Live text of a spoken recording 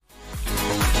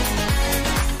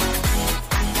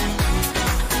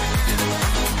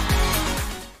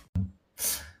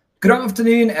Good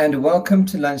afternoon and welcome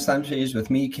to Lunchtime Shares with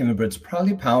me, Kevin Brits,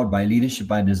 proudly powered by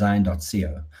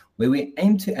leadershipbydesign.co, where we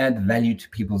aim to add value to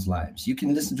people's lives. You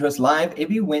can listen to us live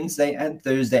every Wednesday and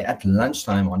Thursday at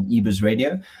lunchtime on eBiz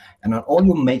Radio and on all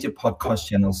your major podcast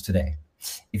channels today.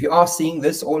 If you are seeing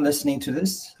this or listening to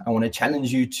this, I want to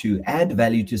challenge you to add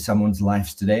value to someone's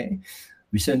lives today.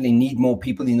 We certainly need more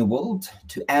people in the world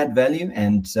to add value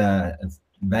and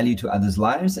value to others'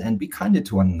 lives and be kinder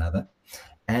to one another.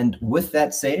 And with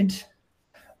that said,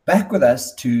 back with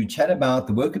us to chat about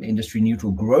the work and industry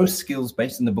neutral growth skills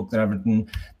based on the book that I've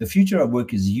written, The Future of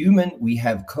Work is Human. We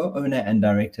have co-owner and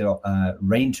director of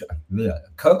Range.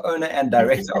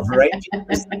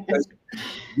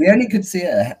 Leonie could see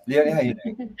her. Leonie, how are you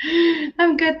doing?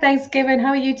 I'm good, thanks, Kevin. How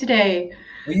are you today?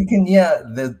 Well, you can hear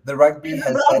the rugby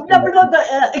has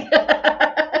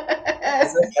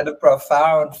had a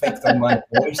profound effect on my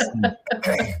voice.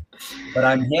 But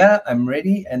I'm here, I'm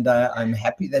ready, and I'm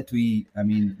happy that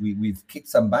we've kicked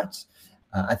some butt.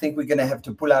 I think we're going to have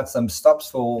to pull out some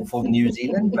stops for New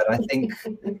Zealand, but I think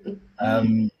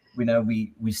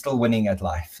we're still winning at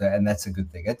life, and that's a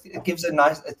good thing. It gives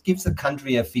the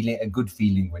country a good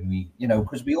feeling when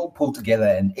because we all pull together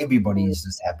and everybody is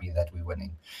just happy that we're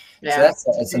winning. Yeah,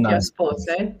 so that's a nice sports,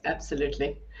 eh?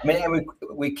 Absolutely. I mean,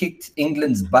 we kicked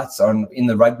England's butts in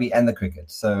the rugby and the cricket,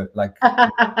 so like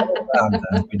we're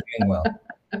doing well.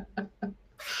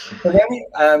 So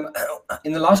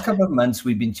in the last couple of months,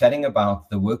 we've been chatting about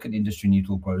the work and industry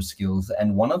neutral growth skills,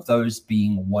 and one of those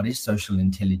being what is social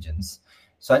intelligence.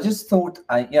 So I just thought,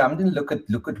 I'm going to look at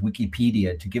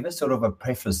Wikipedia to give us sort of a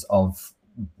preface of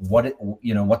what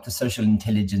the social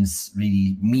intelligence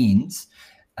really means.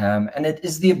 And it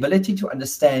is the ability to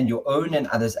understand your own and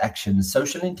others' actions.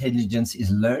 Social intelligence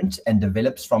is learned and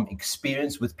develops from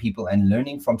experience with people and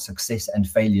learning from success and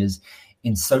failures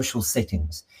in social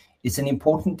settings. It's an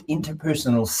important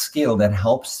interpersonal skill that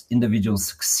helps individuals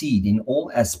succeed in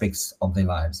all aspects of their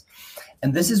lives.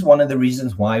 And this is one of the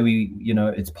reasons why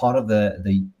it's part of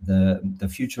the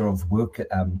future of work,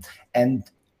 and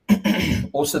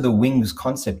also the WINGS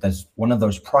concept as one of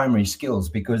those primary skills,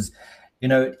 because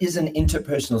it is an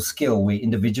interpersonal skill where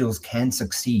individuals can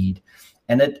succeed.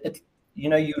 And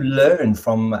you learn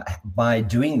by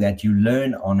doing that, you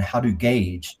learn on how to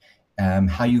gauge,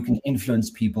 how you can influence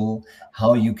people,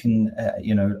 how you can,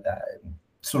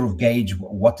 sort of gauge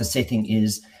what the setting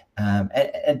is.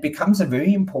 It becomes a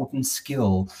very important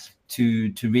skill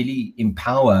to really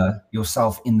empower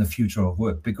yourself in the future of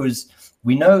work, because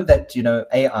we know that,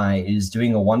 AI is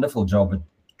doing a wonderful job at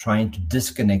trying to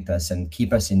disconnect us and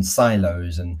keep us in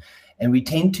silos, and we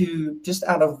tend to, just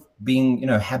out of being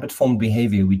habit formed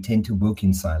behavior, we tend to work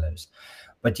in silos.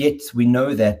 But yet we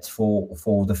know that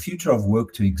for the future of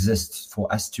work to exist,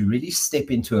 for us to really step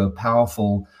into a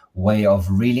powerful way of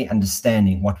really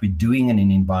understanding what we're doing in an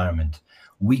environment,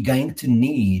 we're going to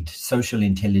need social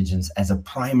intelligence as a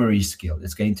primary skill.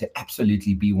 It's going to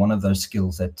absolutely be one of those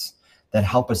skills that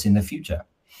help us in the future.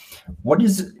 What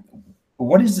is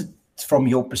it from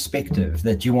your perspective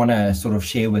that you want to sort of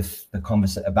share with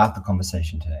about the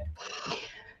conversation today?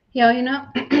 Yeah,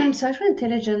 social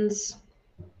intelligence,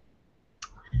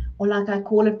 or like I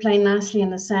call it plain nicely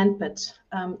in the sandpit,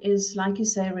 is, like you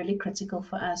say, really critical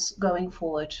for us going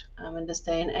forward in this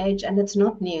day and age. And it's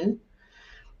not new.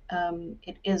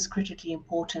 It is critically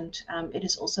important. It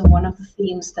is also one of the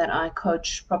themes that I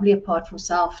coach, probably apart from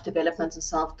self-development and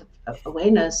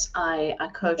self-awareness. I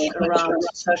coach around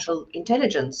social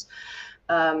intelligence,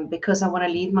 because I want to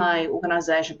lead my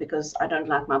organization, because I don't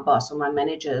like my boss or my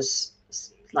managers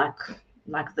like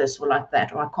this or like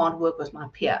that, or I can't work with my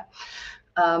peer.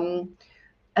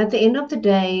 At the end of the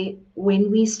day,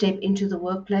 when we step into the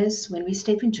workplace, when we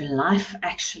step into life,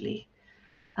 actually,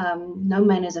 no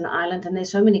man is an island, and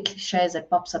there's so many cliches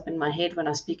that pops up in my head when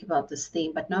I speak about this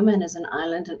theme, but no man is an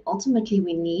island, and ultimately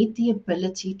we need the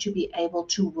ability to be able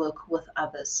to work with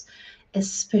others,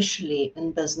 especially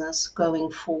in business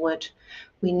going forward.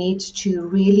 We need to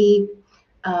really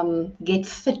get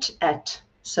fit at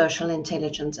social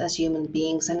intelligence as human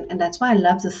beings, and that's why I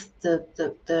love the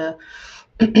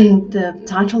the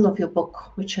title of your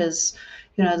book, which is,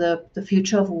 the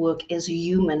future of work is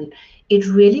human. It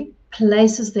really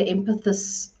places the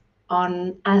emphasis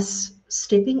on us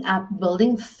stepping up,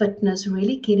 building fitness,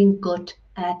 really getting good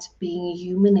at being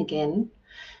human again,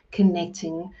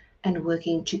 connecting and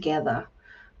working together.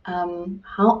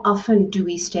 How often do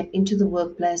we step into the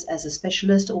workplace as a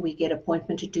specialist, or we get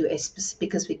appointment to do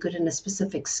because we're good in a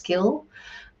specific skill?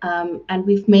 And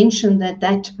we've mentioned that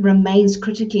that remains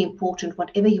critically important.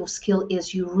 Whatever your skill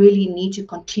is, you really need to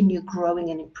continue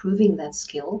growing and improving that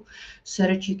skill so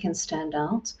that you can stand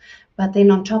out. But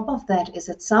then on top of that is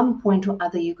at some point or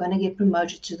other, you're going to get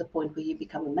promoted to the point where you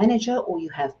become a manager, or you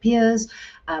have peers,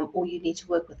 or you need to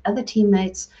work with other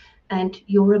teammates. And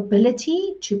your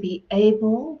ability to be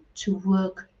able to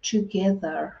work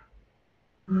together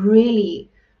really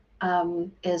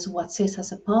is what sets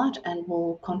us apart and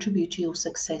will contribute to your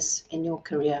success in your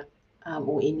career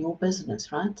or in your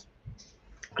business, right?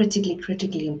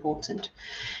 Critically important.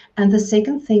 And the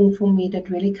second thing for me that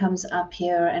really comes up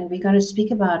here, and we're going to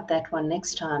speak about that one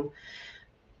next time,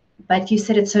 but you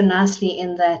said it so nicely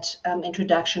in that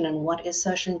introduction, and what is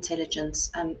social intelligence,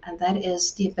 and that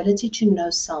is the ability to know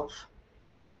self,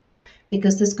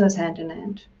 because this goes hand in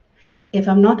hand. If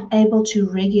I'm not able to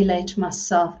regulate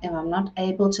myself, if I'm not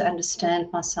able to understand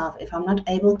myself, if I'm not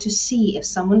able to see if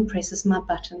someone presses my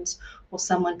buttons or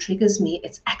someone triggers me,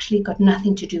 it's actually got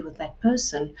nothing to do with that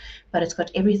person, but it's got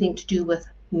everything to do with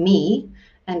me.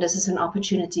 And this is an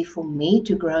opportunity for me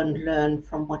to grow and learn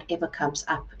from whatever comes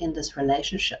up in this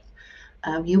relationship.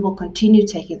 You will continue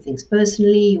taking things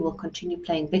personally, you will continue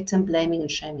playing victim, blaming and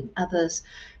shaming others,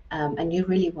 and you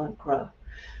really won't grow.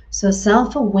 So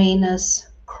self-awareness,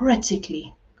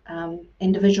 critically,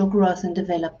 individual growth and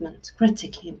development,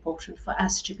 critically important for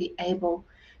us to be able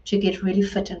to get really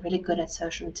fit and really good at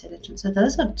social intelligence. So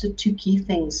those are the two key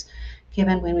things,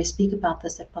 Kevin, when we speak about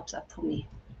this, that pops up for me.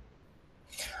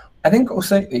 I think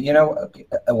also,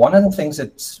 one of the things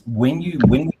that when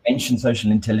we mention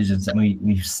social intelligence and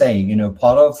we say,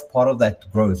 part of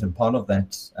that growth and part of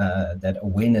that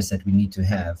awareness that we need to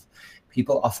have,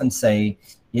 people often say,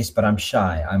 yes, but I'm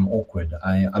shy, I'm awkward,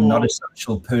 I'm not a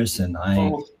social person.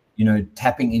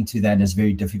 Tapping into that is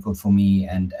very difficult for me,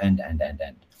 and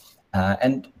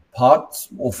part,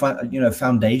 or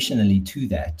foundationally to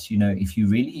that, if you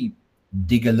really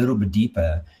dig a little bit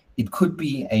deeper, it could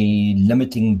be a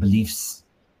limiting beliefs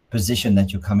position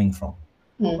that you're coming from,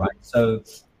 right? So,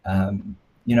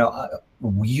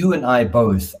 you and I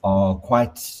both are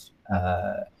quite,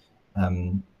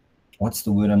 what's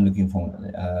the word I'm looking for?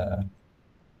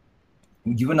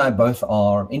 You and I both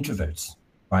are introverts,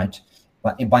 right?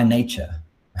 By nature.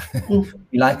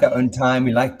 We like our own time.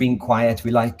 We like being quiet.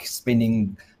 We like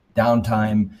spending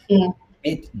downtime.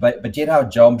 But yet our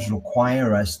jobs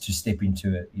require us to step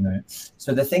into it,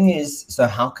 So the thing is, so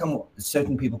how come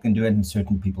certain people can do it and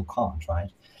certain people can't, right?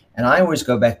 And I always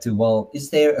go back to, well, is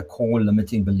there a core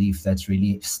limiting belief that's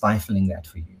really stifling that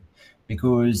for you?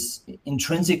 Because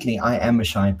intrinsically, I am a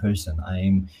shy person.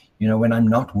 I'm, when I'm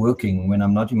not working, when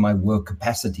I'm not in my work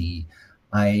capacity,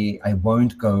 I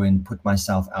won't go and put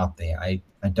myself out there. I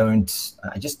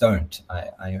just don't.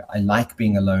 I like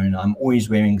being alone. I'm always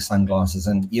wearing sunglasses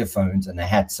and earphones and a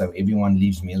hat so everyone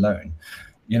leaves me alone.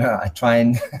 I try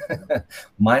and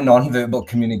my nonverbal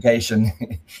communication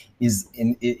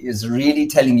is really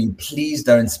telling you, please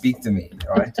don't speak to me,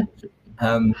 right?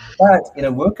 But in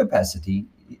a work capacity,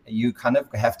 you kind of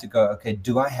have to go, okay,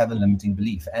 do I have a limiting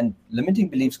belief? And limiting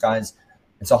beliefs, guys,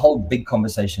 it's a whole big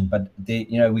conversation, but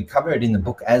we cover it in the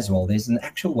book as well. There's an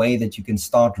actual way that you can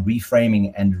start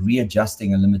reframing and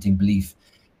readjusting a limiting belief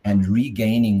and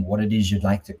regaining what it is you'd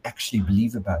like to actually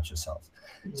believe about yourself.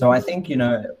 So I think,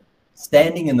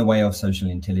 standing in the way of social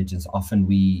intelligence, often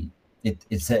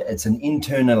it's an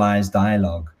internalized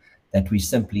dialogue that we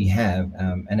simply have,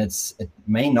 and it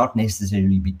may not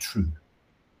necessarily be true.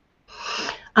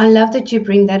 I love that you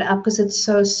bring that up, because it's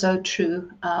so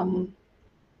true.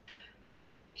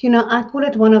 I call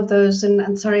it one of those,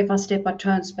 and sorry if I step on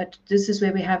toes, but this is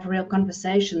where we have real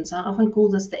conversations. I often call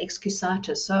this the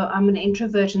excusitis. So I'm an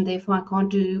introvert, and therefore I can't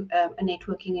do a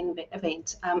networking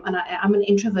event. And I'm an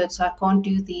introvert, so I can't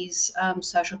do these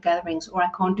social gatherings, or I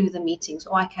can't do the meetings,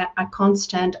 or I can't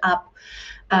stand up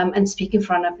and speak in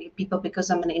front of people because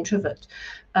I'm an introvert,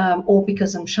 or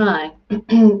because I'm shy.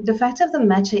 The fact of the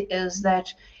matter is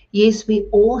that, yes, we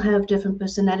all have different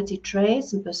personality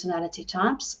traits and personality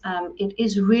types. It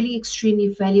is really extremely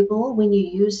valuable when you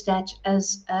use that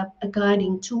as a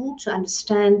guiding tool to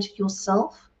understand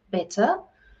yourself better,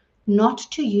 not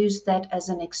to use that as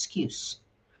an excuse,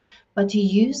 but to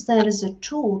use that as a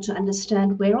tool to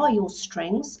understand where are your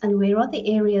strengths and where are the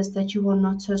areas that you are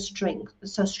not so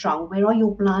strong. Where are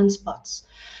your blind spots?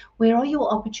 Where are your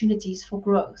opportunities for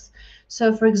growth?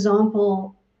 So, for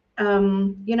example,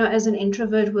 as an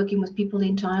introvert working with people the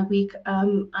entire week,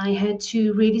 I had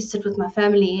to really sit with my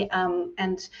family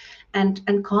and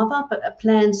carve up a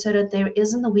plan so that there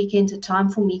is in the weekend a time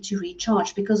for me to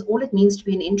recharge, because all it means to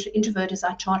be an introvert is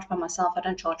I charge by myself. I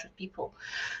don't charge with people.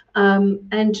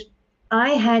 And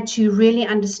I had to really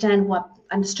understood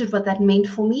what that meant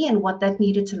for me and what that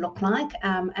needed to look like,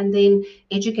 and then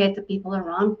educate the people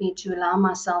around me to allow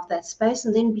myself that space,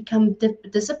 and then become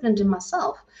disciplined in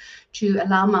myself to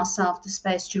allow myself the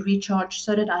space to recharge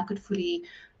so that I could fully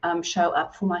show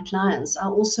up for my clients. I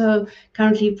also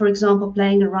currently, for example,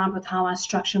 playing around with how I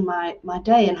structure my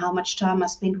day and how much time I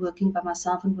spend working by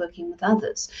myself and working with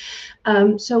others.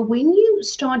 So when you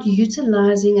start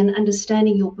utilizing and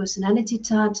understanding your personality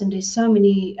types, and there's so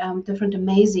many different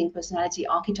amazing personality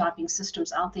archetyping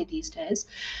systems out there these days,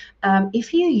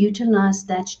 if you utilize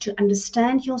that to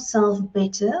understand yourself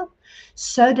better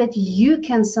so that you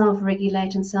can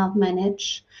self-regulate and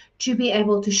self-manage to be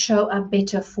able to show up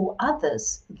better for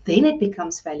others, then it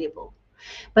becomes valuable.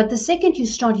 But the second you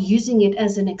start using it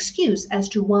as an excuse as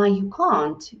to why you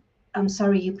can't, I'm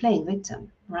sorry, you're playing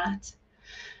victim, right?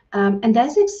 And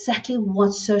that's exactly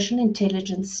what social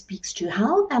intelligence speaks to.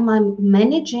 How am I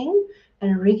managing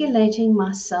and regulating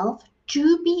myself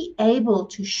to be able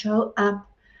to show up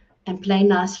and play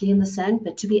nicely in the sand,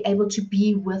 but to be able to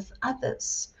be with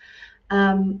others?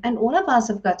 And all of us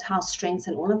have got our strengths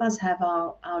and all of us have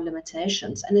our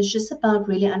limitations. And it's just about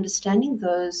really understanding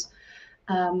those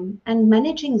and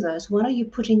managing those. What are you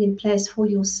putting in place for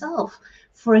yourself?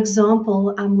 For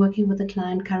example, I'm working with a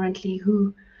client currently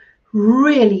who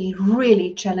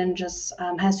really challenges,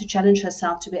 has to challenge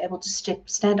herself to be able to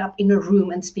stand up in a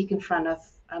room and speak in front of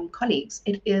colleagues.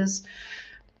 It is,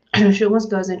 she almost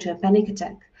goes into a panic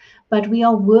attack. But we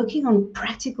are working on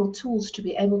practical tools to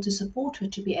be able to support her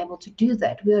to be able to do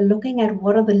that. We are looking at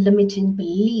what are the limiting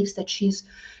beliefs that she's,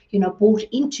 bought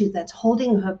into that's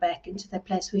holding her back into that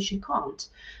place where she can't.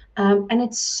 And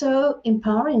it's so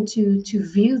empowering to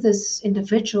view this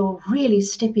individual really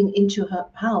stepping into her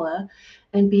power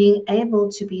and being able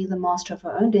to be the master of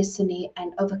her own destiny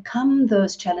and overcome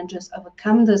those challenges,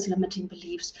 overcome those limiting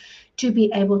beliefs, to be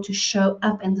able to show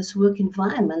up in this work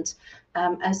environment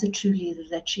as the true leader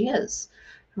that she is,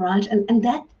 right? And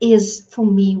that is, for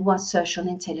me, what social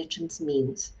intelligence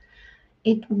means.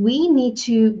 We need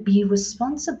to be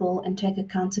responsible and take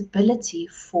accountability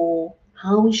for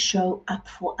how we show up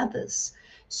for others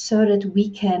so that we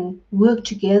can work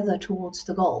together towards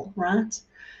the goal, right?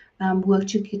 Work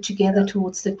together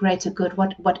towards the greater good,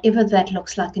 whatever that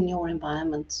looks like in your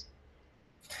environment.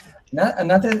 Now,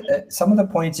 some of the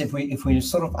points, if we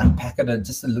sort of unpack it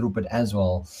just a little bit as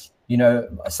well,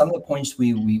 some of the points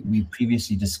we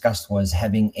previously discussed was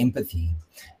having empathy,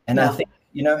 and I think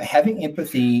having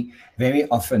empathy very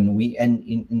often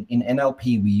in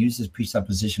NLP we use this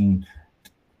presupposition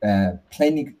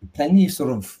plainly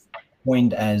sort of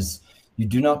coined as, you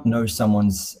do not know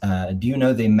someone's, do you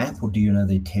know their map or do you know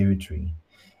their territory?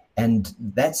 And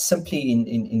that simply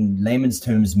in layman's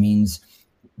terms means,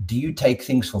 do you take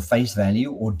things for face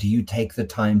value or do you take the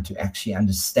time to actually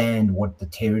understand what the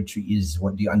territory is?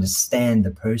 What do you understand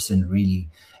the person really,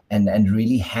 and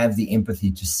really have the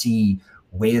empathy to see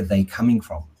where they're coming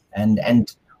from,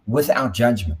 and without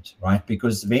judgment, right?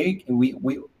 Because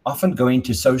we often go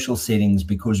into social settings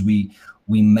because we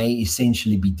may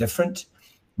essentially be different.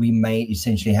 We may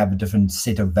essentially have a different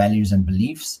set of values and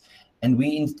beliefs, and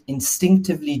we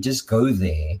instinctively just go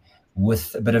there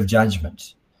with a bit of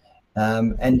judgment.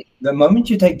 And the moment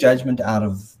you take judgment out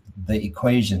of the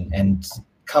equation and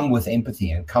come with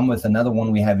empathy and come with another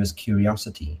one we have is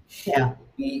curiosity,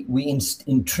 we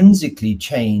intrinsically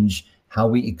change how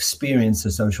we experience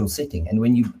a social setting. And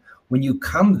when you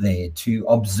come there to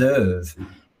observe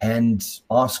and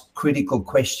ask critical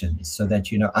questions so that,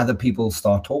 other people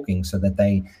start talking, so that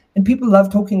and people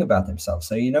love talking about themselves.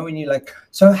 So, when you're like,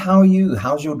 so how are you?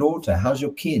 How's your daughter? How's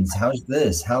your kids? How's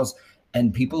this?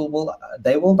 And people will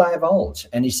divulge.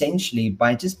 And essentially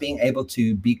by just being able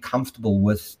to be comfortable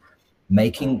with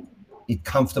making it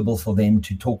comfortable for them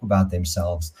to talk about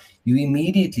themselves, you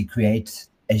immediately create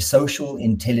a social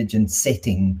intelligence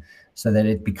setting so that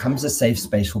it becomes a safe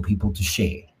space for people to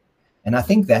share. And I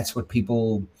think that's what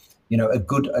people, a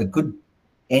good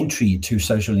entry to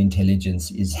social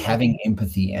intelligence is having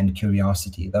empathy and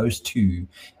curiosity. Those two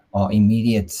are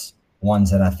immediate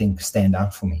ones that I think stand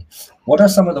out for me. What are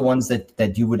some of the ones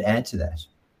that you would add to that?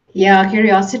 Yeah,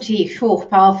 curiosity,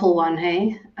 powerful one,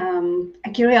 hey?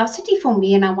 Curiosity for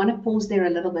me, and I want to pause there a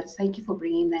little bit. Thank you for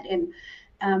bringing that in.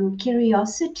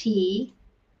 Curiosity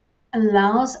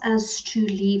allows us to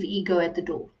leave ego at the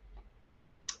door.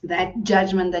 That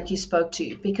judgment that you spoke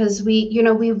to, because we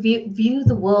view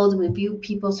the world, we view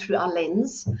people through our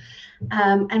lens.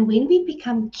 And when we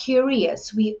become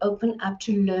curious, we open up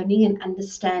to learning and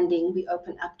understanding. We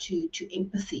open up to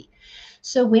empathy.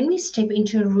 So when we step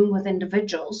into a room with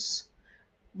individuals,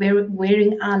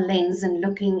 wearing our lens and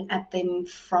looking at them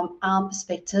from our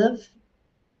perspective,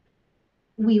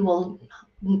 we will,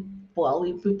 well,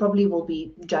 we probably will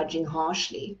be judging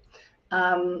harshly.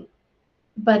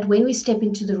 But when we step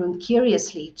into the room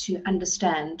curiously to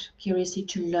understand, curiously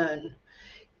to learn,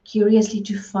 curiously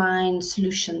to find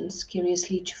solutions,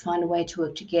 curiously to find a way to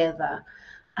work together,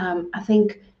 I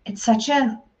think it's such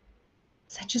a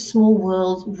small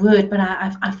word, but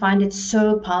I find it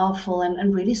so powerful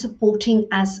and really supporting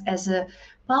us as a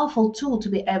powerful tool to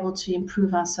be able to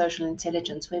improve our social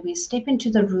intelligence, where we step into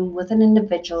the room with an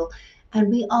individual and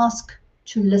we ask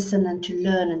to listen and to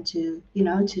learn and to, you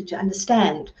know, to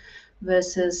understand,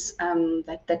 versus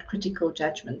that critical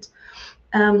judgment.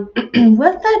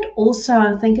 With that also,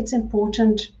 I think it's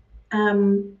important,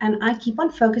 and I keep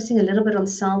on focusing a little bit on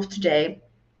self today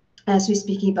as we're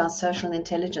speaking about social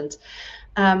intelligence.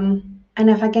 And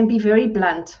if I can be very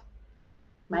blunt,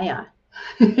 may I?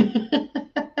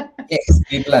 Yes,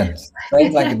 be blunt. Say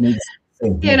it like it needs to be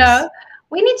said, You know,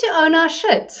 we need to own our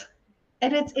shit.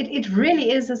 And it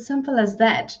really is as simple as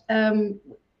that.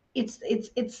 It's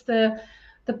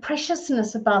the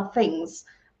preciousness about things,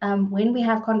 when we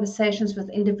have conversations with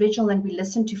individual and we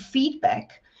listen to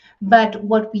feedback, but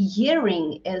what we're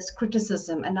hearing is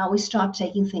criticism, and now we start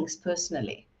taking things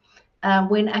personally,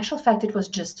 when in actual fact it was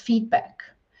just feedback.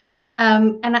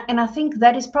 And I think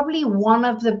that is probably one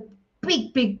of the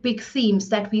big themes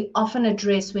that we often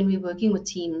address when we're working with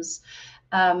teams,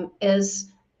 is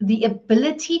the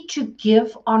ability to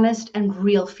give honest and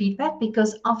real feedback,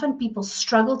 because often people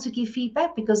struggle to give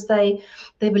feedback because they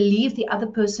believe the other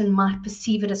person might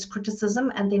perceive it as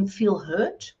criticism and then feel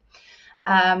hurt.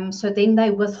 So then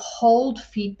they withhold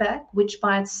feedback, which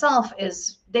by itself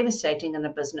is devastating in a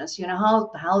business. You know, how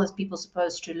the hell is people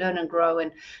supposed to learn and grow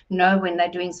and know when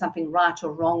they're doing something right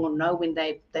or wrong, or know when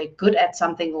they're good at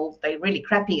something or they're really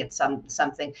crappy at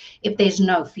something, if there's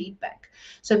no feedback?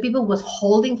 So people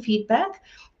withholding feedback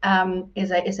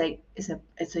is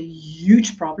a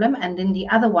huge problem. And then the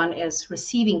other one is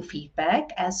receiving feedback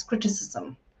as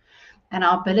criticism, and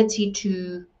our ability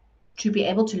to be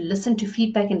able to listen to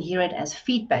feedback and hear it as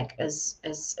feedback is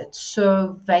it's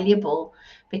so valuable,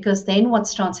 because then what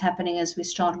starts happening is we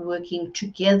start working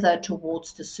together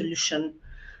towards the solution,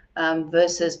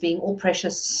 versus being all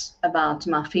precious about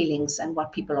my feelings and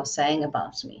what people are saying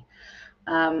about me.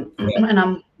 And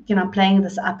I'm playing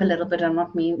this up a little bit. I'm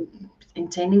not me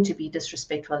intending to be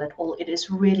disrespectful at all. It is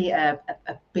really a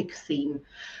big theme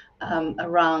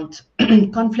around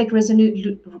conflict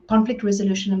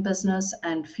resolution in business,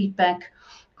 and feedback,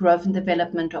 growth and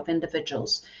development of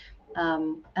individuals.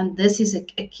 And this is a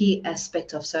key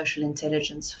aspect of social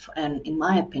intelligence, and in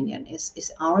my opinion,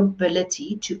 is our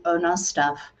ability to own our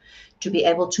stuff, to be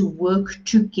able to work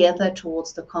together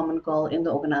towards the common goal in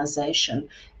the organization,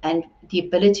 and the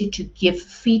ability to give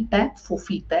feedback for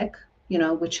feedback, you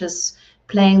know, which is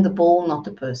playing the ball, not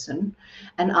the person,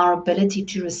 and our ability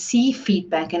to receive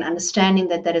feedback and understanding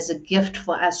that that is a gift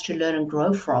for us to learn and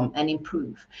grow from and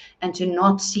improve, and to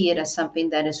not see it as something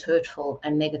that is hurtful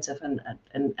and negative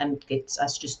and gets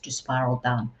us just to spiral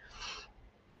down.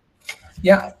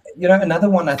 Yeah, you know, another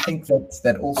one I think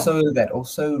that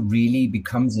also really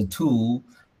becomes a tool,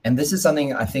 and this is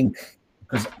something I think,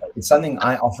 because it's something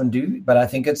I often do, but I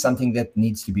think it's something that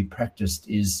needs to be practiced,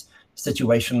 is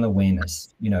situational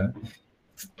awareness, you know.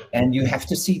 And you have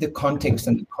to see the context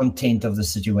and the content of the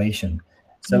situation.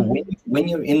 So when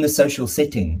you're in the social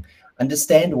setting,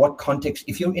 understand what context.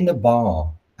 If you're in a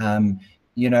bar,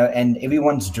 you know, and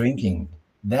everyone's drinking,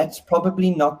 that's probably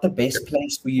not the best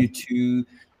place for you to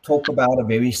talk about a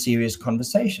very serious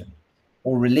conversation,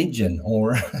 or religion,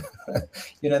 or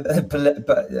you know,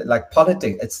 like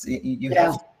politics. It's you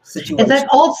have situations. It's that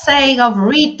old saying of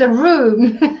read the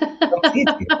room.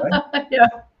 Right? Yeah.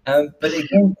 But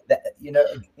again, you know,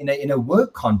 in a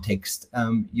work context,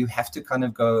 you have to kind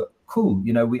of go, cool,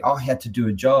 you know, we are here to do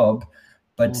a job,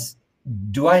 but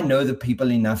do I know the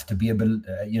people enough to be able,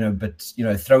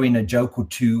 throw in a joke or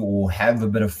two or have a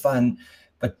bit of fun,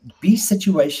 but be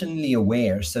situationally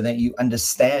aware, so that you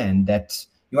understand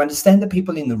the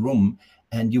people in the room,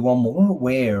 and you are more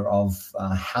aware of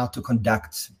how to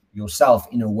conduct yourself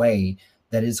in a way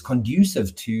that is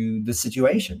conducive to the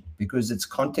situation, because it's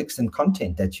context and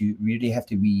content that you really have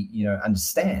to be, you know,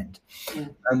 understand.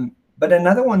 But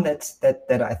another one that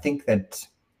I think that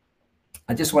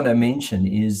I just want to mention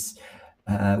is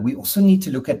we also need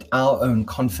to look at our own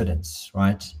confidence,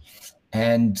 right?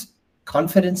 And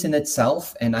confidence in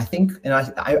itself. And I think, and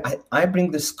I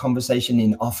bring this conversation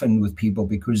in often with people,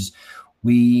 because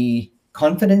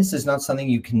confidence is not something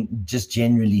you can just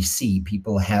generally see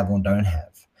people have or don't have.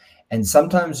 And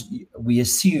sometimes we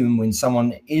assume when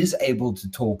someone is able to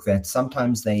talk that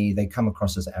sometimes they come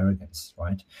across as arrogance,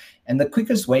 right? And the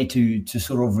quickest way to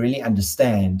sort of really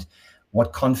understand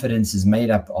what confidence is made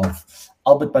up of,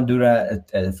 Albert Bandura,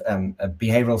 a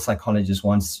behavioral psychologist,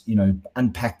 once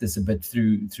unpacked this a bit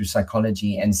through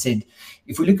psychology and said,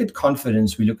 if we look at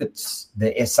confidence, we look at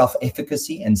the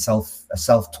self-efficacy and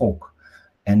self-talk,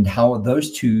 and how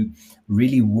those two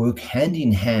really work hand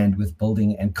in hand with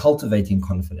building and cultivating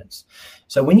confidence.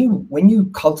 So when you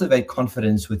cultivate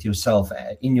confidence with yourself,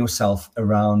 in yourself,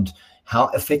 around how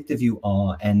effective you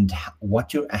are and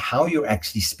how you're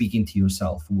actually speaking to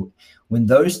yourself, when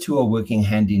those two are working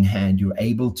hand in hand, you're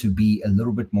able to be a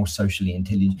little bit more socially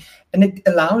intelligent, and it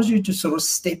allows you to sort of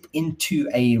step into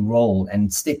a role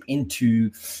and step into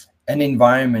an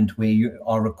environment where you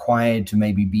are required to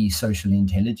maybe be socially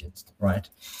intelligent, right?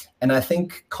 And I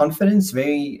think confidence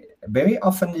very, very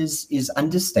often is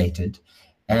understated.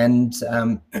 And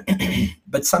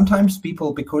but sometimes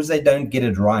people, because they don't get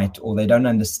it right or they don't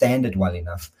understand it well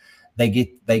enough, they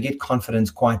get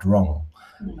confidence quite wrong,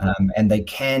 and they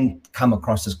can come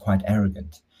across as quite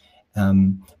arrogant.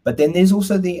 But then there's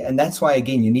also and that's why,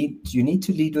 again, you need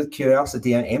to lead with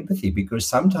curiosity and empathy, because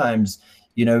sometimes,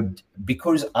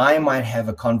 because I might have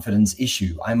a confidence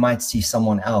issue, I might see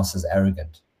someone else as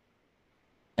arrogant,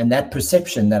 and that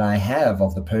perception that I have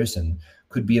of the person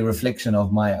could be a reflection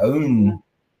of my own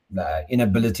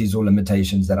inabilities or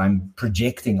limitations that I'm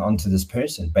projecting onto this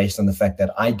person based on the fact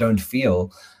that I don't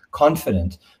feel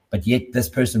confident, but yet this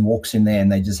person walks in there and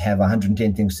they just have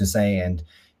 110 things to say, and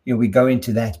we go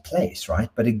into that place, right?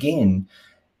 But again,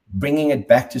 bringing it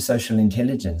back to social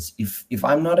intelligence, if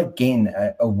I'm not again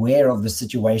aware of the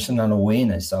situational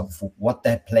awareness of what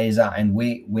that plays out and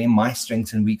where my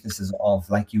strengths and weaknesses of,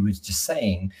 like you were just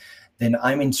saying, then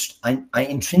I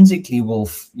intrinsically will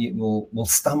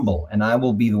stumble, and I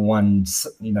will be the one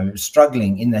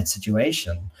struggling in that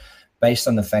situation, based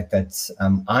on the fact that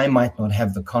I might not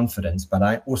have the confidence, but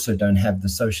I also don't have the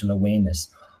social awareness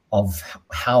of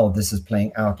how this is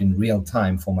playing out in real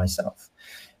time for myself.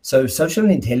 So social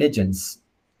intelligence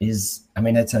is,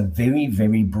 it's a very,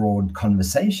 very broad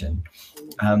conversation,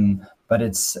 but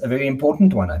it's a very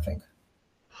important one, I think.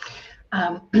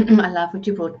 I love what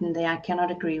you brought in there. I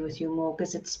cannot agree with you more,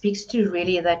 because it speaks to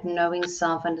really that knowing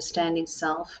self, understanding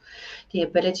self, the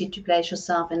ability to place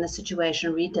yourself in the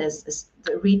situation, read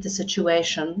the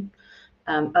situation,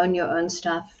 own your own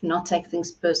stuff, not take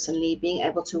things personally, being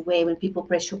able to when people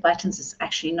press your buttons, it's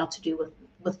actually not to do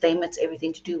with them, it's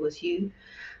everything to do with you.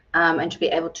 And to be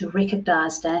able to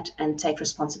recognize that and take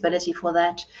responsibility for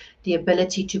that, the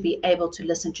ability to be able to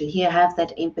listen, to hear, have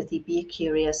that empathy, be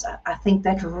curious. I think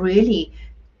that really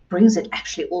brings it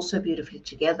actually also beautifully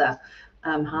together,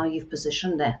 how you've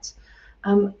positioned that.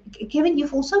 Kevin,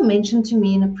 you've also mentioned to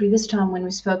me in a previous time when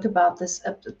we spoke about this,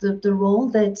 the role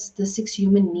that the 6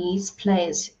 human needs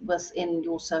plays within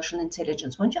your social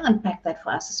intelligence. Won't you unpack that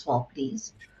for us as well,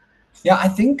 please? Yeah, I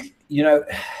think,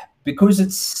 because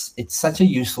it's such a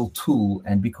useful tool,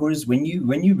 and because when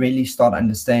you really start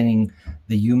understanding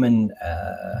the human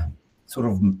sort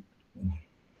of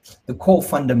the core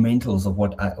fundamentals of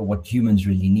what humans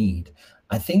really need,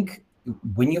 I think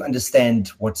when you understand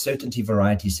what certainty,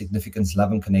 variety, significance,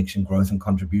 love and connection, growth and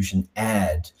contribution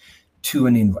add to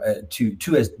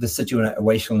the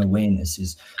situational awareness,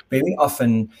 is very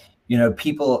often,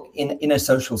 people in a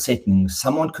social setting,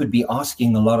 someone could be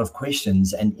asking a lot of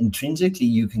questions, and intrinsically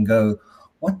you can go,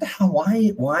 what the hell,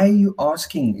 why are you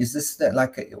asking? Is this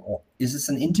is this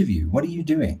an interview? What are you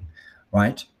doing?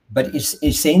 Right? But it's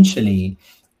essentially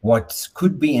what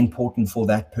could be important for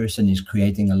that person is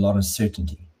creating a lot of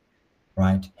certainty,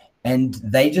 right? And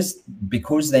they just,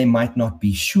 because they might not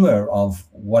be sure of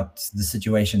what the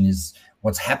situation is,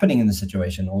 what's happening in the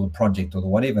situation or the project or the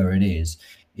whatever it is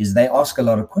they ask a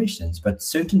lot of questions. But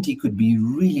certainty could be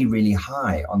really, really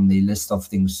high on their list of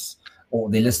things or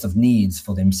their list of needs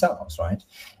for themselves, right?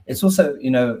 It's also,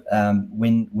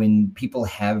 when people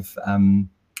have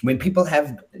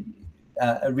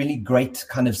a really great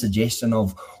kind of suggestion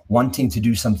of wanting to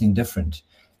do something different,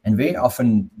 and very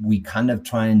often we kind of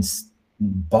try and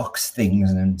box things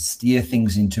and steer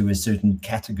things into a certain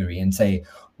category and say,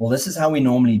 well, this is how we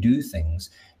normally do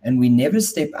things, and we never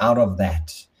step out of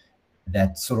that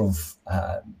sort of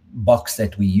box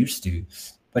that we used to.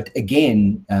 But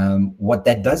again, what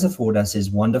that does afford us is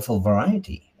wonderful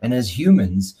variety. And as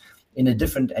humans, in a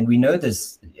different, and we know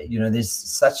this,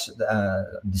 there's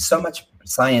so much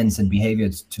science and behavior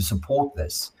to support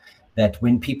this, that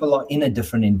when people are in a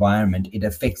different environment, it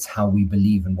affects how we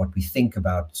believe and what we think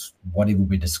about whatever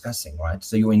we're discussing, right?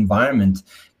 So your environment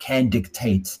can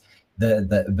dictate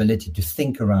the ability to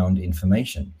think around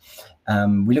information.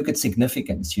 We look at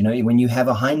significance. You know, when you have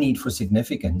a high need for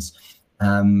significance,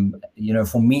 you know,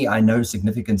 for me, I know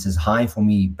significance is high for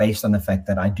me based on the fact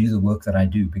that I do the work that I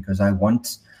do, because I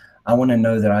want to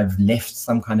know that I've left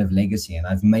some kind of legacy and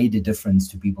I've made a difference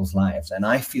to people's lives. And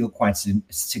I feel quite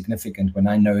significant when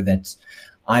I know that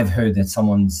I've heard that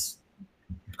someone's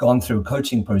gone through a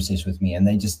coaching process with me and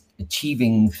they're just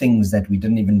achieving things that we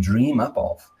didn't even dream up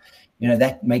of. You know,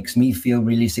 that makes me feel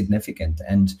really significant.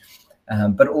 And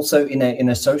but also in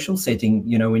a social setting,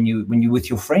 you know, when you're with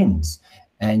your friends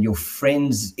and your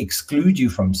friends exclude you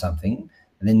from something,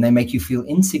 then they make you feel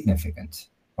insignificant,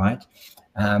 right?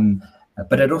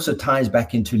 But it also ties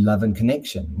back into love and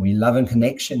connection. Love and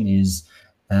connection is,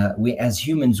 we as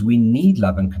humans, we need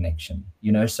love and connection.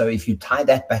 You know, so if you tie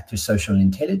that back to social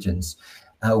intelligence,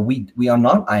 we are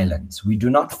not islands. We do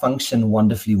not function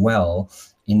wonderfully well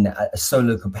in a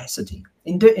solo capacity.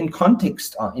 In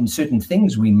context, in certain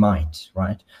things we might,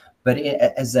 right? But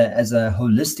as a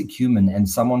holistic human and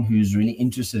someone who's really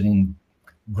interested in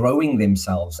growing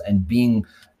themselves and being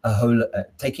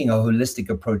taking a holistic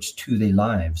approach to their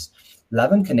lives,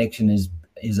 love and connection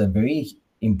is a very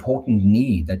important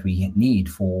need that we need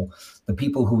for the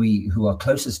people who are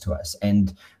closest to us,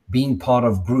 and being part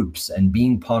of groups and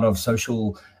being part of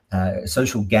social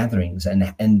gatherings.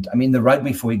 And I mean, the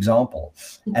rugby, for example,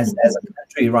 as a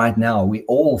country right now, we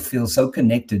all feel so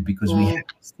connected because we have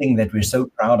this thing that we're so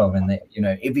proud of, and that, you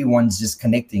know, everyone's just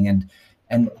connecting, and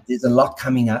there's a lot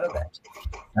coming out of that.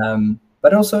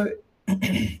 But also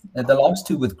the last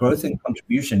two, with growth and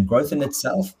contribution. Growth in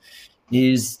itself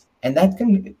is, and that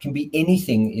can be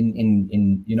anything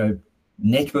in you know,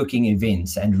 networking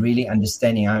events, and really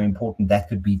understanding how important that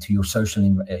could be to your social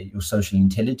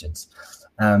intelligence.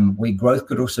 Where growth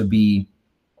could also be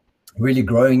really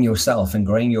growing yourself and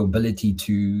growing your ability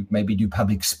to maybe do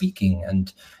public speaking,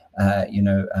 and you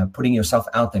know, putting yourself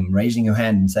out there, raising your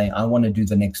hand and saying, I want to do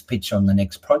the next pitch on the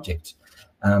next project.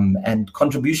 And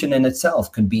contribution in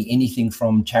itself can be anything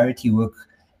from charity work,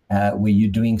 where you're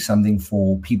doing something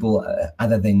for people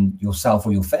other than yourself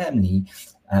or your family,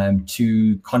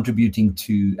 to contributing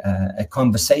to a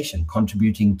conversation,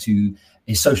 contributing to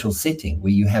a social setting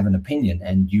where you have an opinion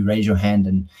and you raise your hand.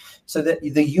 And so that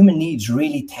the human needs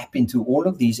really tap into all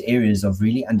of these areas of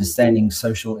really understanding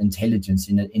social intelligence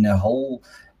in a whole,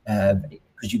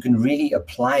 because you can really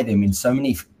apply them in so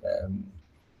many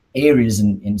areas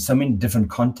and in so many different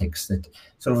contexts, that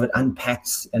sort of it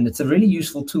unpacks. And it's a really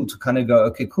useful tool to kind of go,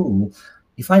 okay, cool.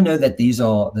 If I know that these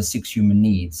are the 6 human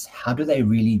needs, how do they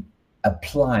really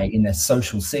apply in a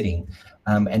social setting?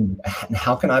 And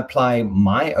how can I apply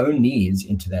my own needs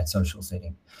into that social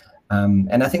setting?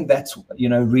 And I think that's, you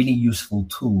know, really useful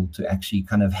tool to actually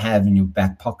kind of have in your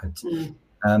back pocket.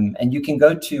 And you can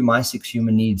go to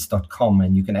my6humanneeds.com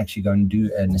and you can actually go and do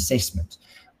an assessment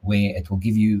where it will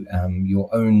give you your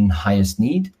own highest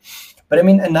need. But I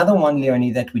mean, another one,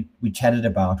 Leonie, that we chatted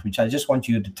about, which I just want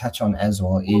you to touch on as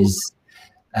well, is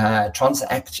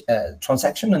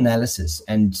transaction analysis.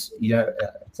 And, you know,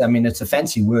 I mean, it's a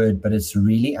fancy word, but it's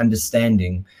really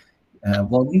understanding.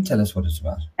 Well, you tell us what it's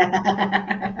about.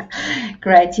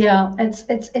 Great. Yeah,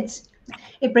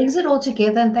 it brings it all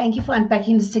together. And thank you for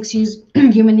unpacking the 6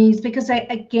 human needs, because I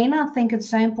think it's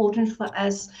so important for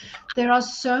us. There are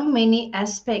so many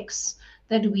aspects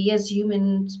that we as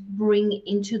humans bring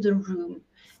into the room.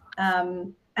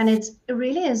 And it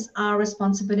really is our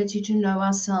responsibility to know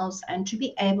ourselves and to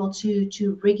be able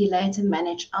to regulate and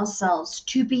manage ourselves,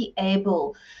 to be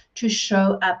able to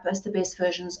show up as the best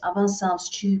versions of ourselves,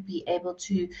 to be able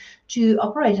to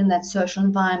operate in that social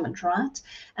environment, right?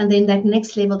 And then that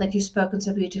next level that you've spoken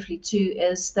so beautifully to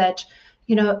is that,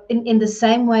 you know, in the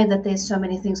same way that there's so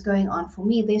many things going on for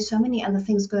me, there's so many other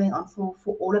things going on for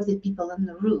all of the people in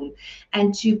the room.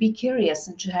 And to be curious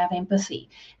and to have empathy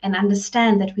and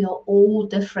understand that we are all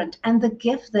different, and the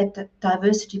gift that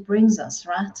diversity brings us,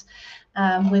 right?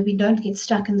 Where we don't get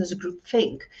stuck in this group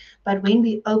think, but when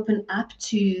we open up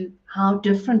to how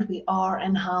different we are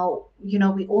and how, you know,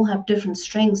 we all have different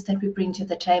strengths that we bring to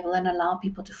the table, and allow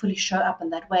people to fully show up in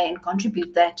that way and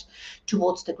contribute that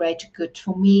towards the greater good.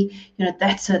 For me, you know,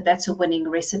 that's a winning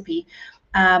recipe.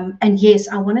 And yes,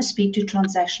 I want to speak to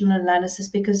transactional analysis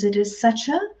because it is such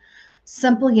a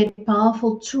simple yet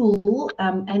powerful tool,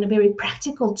 and a very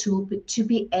practical tool, but to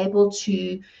be able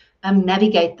to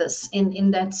navigate this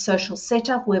in that social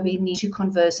setup where we need to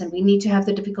converse and we need to have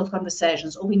the difficult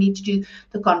conversations, or we need to do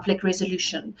the conflict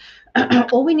resolution,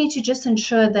 or we need to just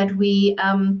ensure that we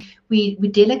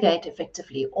delegate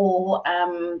effectively, or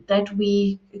that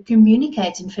we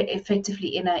communicate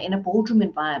effectively in a boardroom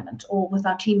environment or with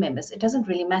our team members. It doesn't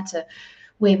really matter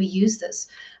where we use this.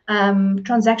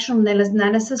 Transactional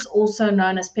analysis, also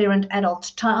known as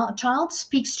parent-adult child,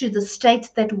 speaks to the state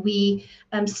that we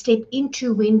step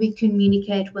into when we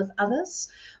communicate with others,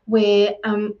 where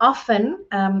often,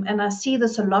 and I see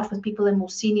this a lot with people in more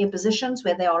senior positions,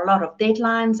 where there are a lot of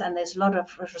deadlines and there's a lot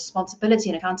of responsibility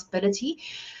and accountability.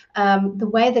 The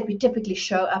way that we typically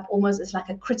show up almost is like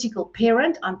a critical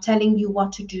parent. I'm telling you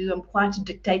what to do. I'm quite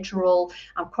dictatorial.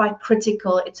 I'm quite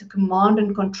critical. It's a command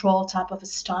and control type of a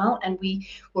style. And we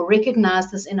will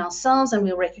recognize this in ourselves, and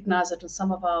we'll recognize it in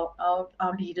some of our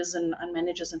leaders and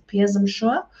managers and peers, I'm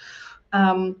sure.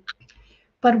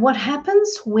 But what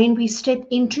happens when we step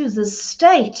into this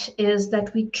state is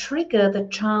that we trigger the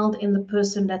child in the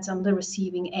person that's on the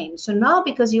receiving end. So now,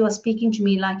 because you are speaking to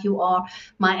me like you are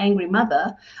my angry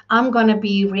mother, I'm going to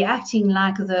be reacting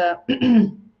like the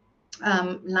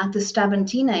stubborn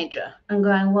teenager and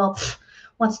going, well,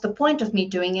 what's the point of me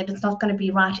doing it? It's not going to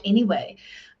be right anyway.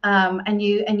 And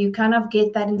you kind of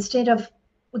get that, instead of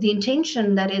the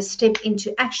intention that is step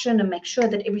into action and make sure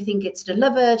that everything gets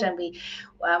delivered and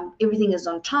everything is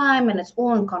on time and it's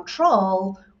all in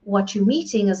control, what you're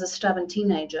meeting is a stubborn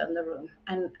teenager in the room.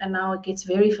 And now it gets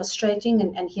very frustrating,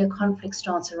 and here conflict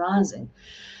starts arising.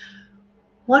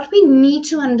 What we need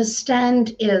to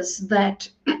understand is that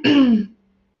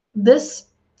this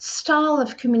style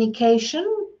of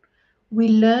communication we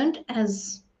learned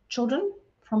as children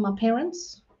from our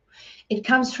parents. It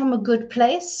comes from a good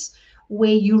place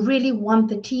where you really want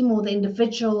the team or the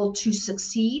individual to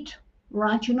succeed,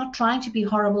 right? You're not trying to be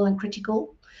horrible and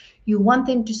critical. You want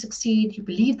them to succeed. You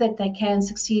believe that they can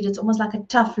succeed. It's almost like a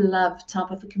tough love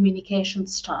type of a communication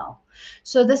style.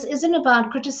 So this isn't about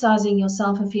criticizing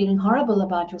yourself and feeling horrible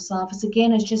about yourself.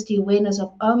 It's just the awareness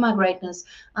of, oh my greatness,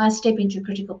 I step into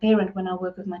critical parent when I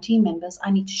work with my team members. I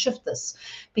need to shift this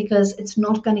because it's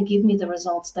not going to give me the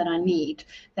results that I need.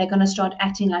 They're going to start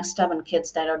acting like stubborn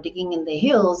kids that are digging in their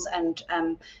heels and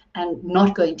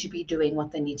not going to be doing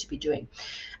what they need to be doing.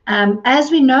 As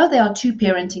we know, there are two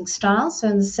parenting styles. So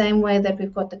in the same way that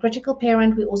we've got the critical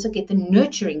parent, we also get the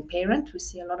nurturing parent. We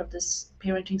see a lot of this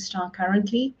parenting style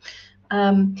currently.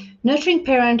 Nurturing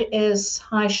parent is,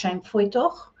 hi, shame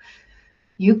foitoch.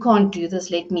 You can't do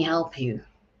this. Let me help you.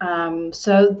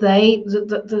 So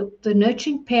the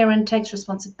nurturing parent takes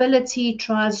responsibility,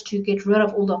 tries to get rid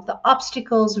of all of the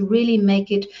obstacles, really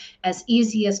make it as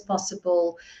easy as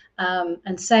possible,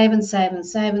 and save and save and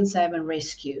save and save and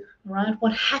rescue, right?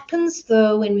 What happens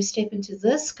though when we step into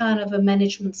this kind of a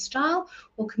management style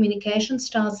or communication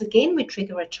styles, again, we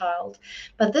trigger a child,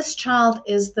 but this child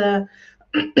is the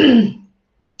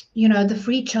the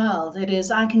free child. It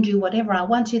is, I can do whatever I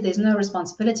want to. There's no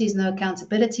responsibilities, no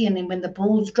accountability. And then when the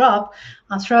balls drop,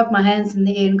 I throw up my hands in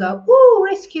the air and go, "Ooh,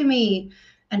 rescue me."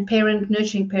 And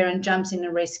nurturing parent jumps in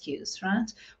and rescues,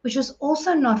 right? Which is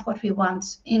also not what we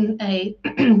want in a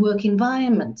work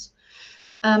environment.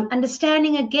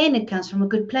 Understanding, again, it comes from a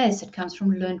good place. It comes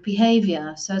from learned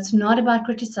behavior. So it's not about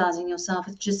criticizing yourself.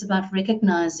 It's just about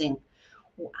recognizing,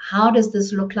 how does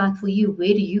this look like for you?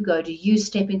 Where do you go? Do you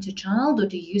step into child or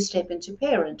do you step into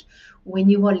parent when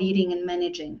you are leading and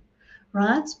managing,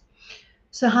 right?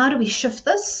 So how do we shift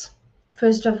this?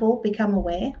 First of all, become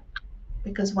aware,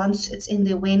 because once it's in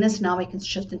the awareness, now we can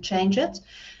shift and change it.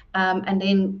 And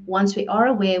then once we are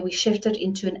aware, we shift it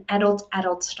into an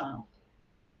adult style.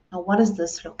 Now, what does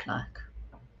this look like?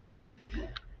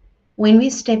 When we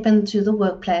step into the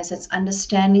workplace, it's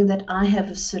understanding that I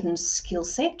have a certain skill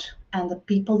set and the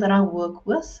people that I work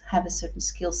with have a certain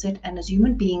skill set. And as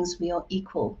human beings, we are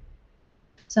equal.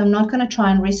 So I'm not going to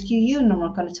try and rescue you, and I'm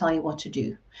not going to tell you what to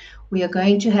do. We are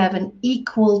going to have an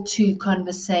equal to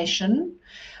conversation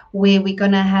where we're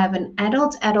going to have an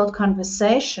adult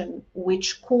conversation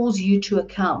which calls you to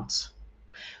account,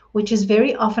 which is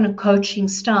very often a coaching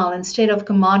style. Instead of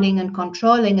commanding and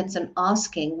controlling, it's an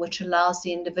asking, which allows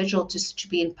the individual to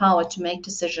be empowered to make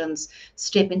decisions,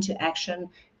 step into action,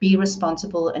 be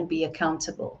responsible, and be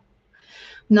accountable.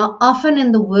 Now, often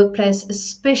in the workplace,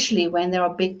 especially when there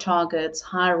are big targets,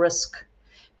 high risk,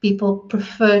 people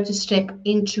prefer to step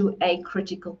into a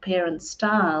critical parent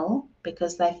style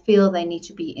because they feel they need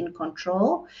to be in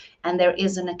control, and there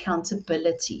is an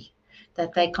accountability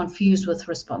that they confuse with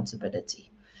responsibility.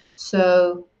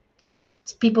 So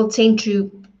people tend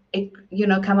to,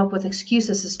 come up with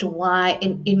excuses as to why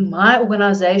in my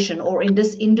organization or in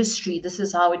this industry, this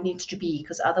is how it needs to be,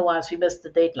 because otherwise we miss the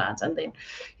deadlines and then,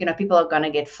 people are going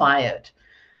to get fired.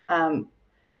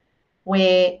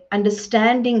 Where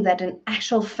understanding that in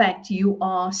actual fact, you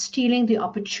are stealing the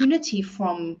opportunity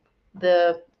from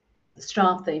the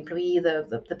staff, the employee,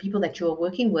 the people that you are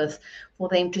working with, for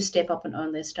them to step up and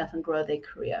own their stuff and grow their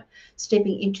career.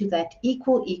 Stepping into that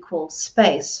equal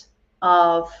space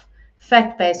of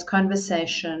fact-based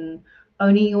conversation,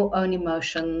 owning your own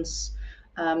emotions,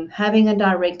 having a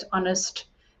direct, honest,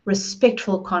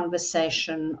 respectful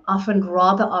conversation, often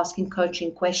rather asking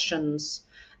coaching questions,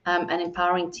 and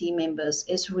empowering team members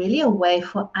is really a way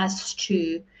for us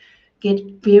to get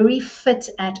very fit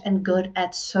at and good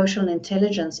at social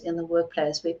intelligence in the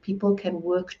workplace, where people can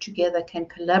work together, can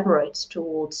collaborate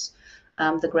towards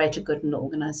the greater good in the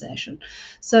organization.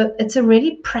 So it's a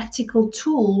really practical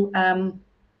tool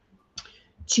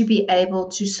to be able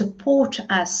to support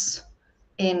us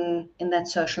in that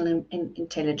social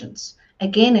intelligence.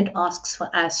 Again, it asks for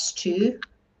us to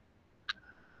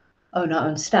own our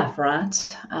own stuff,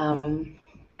 right? And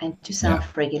to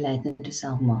self-regulate and to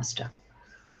self-master.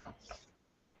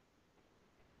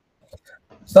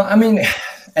 So, I mean,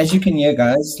 as you can hear,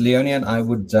 guys, Leonie and I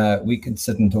would, we could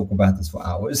sit and talk about this for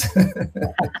hours.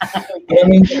 But I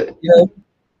mean,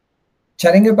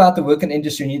 chatting about the work and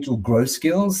industry neutral growth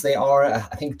skills, there are, I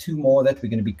think, 2 more that we're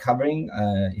going to be covering,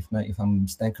 if I'm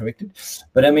staying corrected.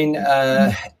 But I mean,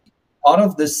 part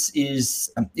of this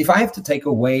is, if I have to take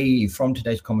away from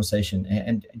today's conversation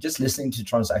and just listening to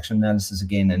transaction analysis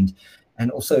again, and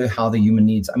also how the human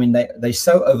needs, I mean, they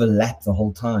so overlap the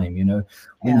whole time,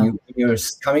 when you're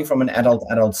coming from an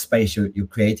adult space, you're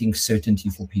creating certainty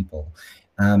for people.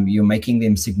 You're making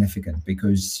them significant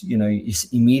because,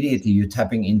 immediately you're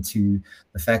tapping into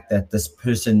the fact that this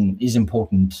person is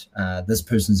important, this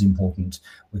person's important.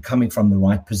 We're coming from the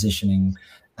right positioning.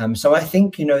 So I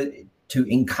think, to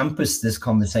encompass this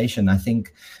conversation, I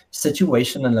think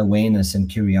situational awareness and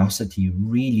curiosity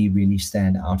really, really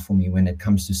stand out for me when it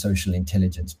comes to social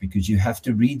intelligence, because you have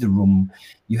to read the room,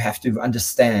 you have to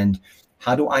understand,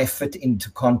 how do I fit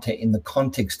into in the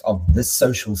context of this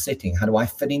social setting? How do I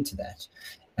fit into that?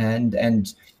 And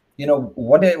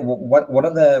what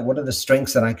are the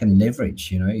strengths that I can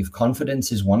leverage? If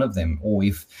confidence is one of them, or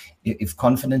if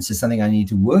confidence is something I need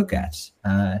to work at,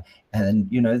 and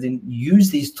then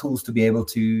use these tools to be able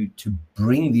to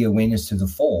bring the awareness to the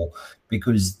fore,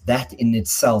 because that in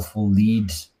itself will lead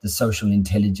the social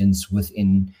intelligence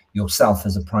within yourself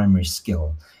as a primary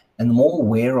skill. And the more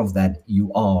aware of that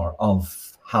you are,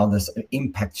 of how this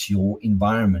impacts your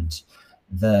environment,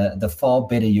 the far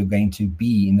better you're going to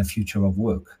be in the future of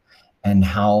work, and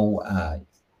how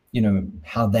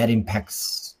that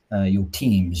impacts your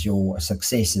teams, your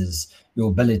successes, your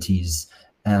abilities,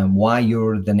 why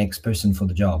you're the next person for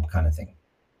the job, kind of thing.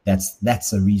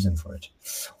 That's a reason for it.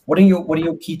 What are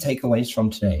your key takeaways from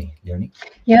today, Leonie?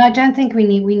 Yeah, I don't think we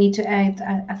need to add.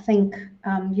 I think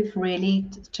you've really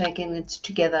taken it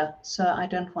together, so I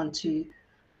don't want to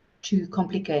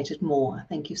complicate it more. I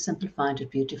think you've simplified it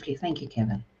beautifully. Thank you,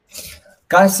 Kevin.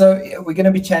 Guys, so we're going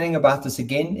to be chatting about this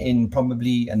again in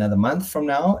probably another month from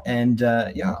now. And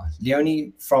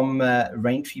Leonie from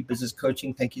Raintree Business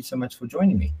Coaching, thank you so much for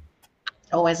joining me.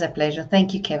 Always a pleasure.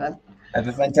 Thank you, Kevin. Have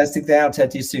a fantastic day. I'll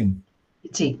chat to you soon. You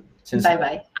too. Cheers.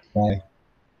 Bye-bye. Bye.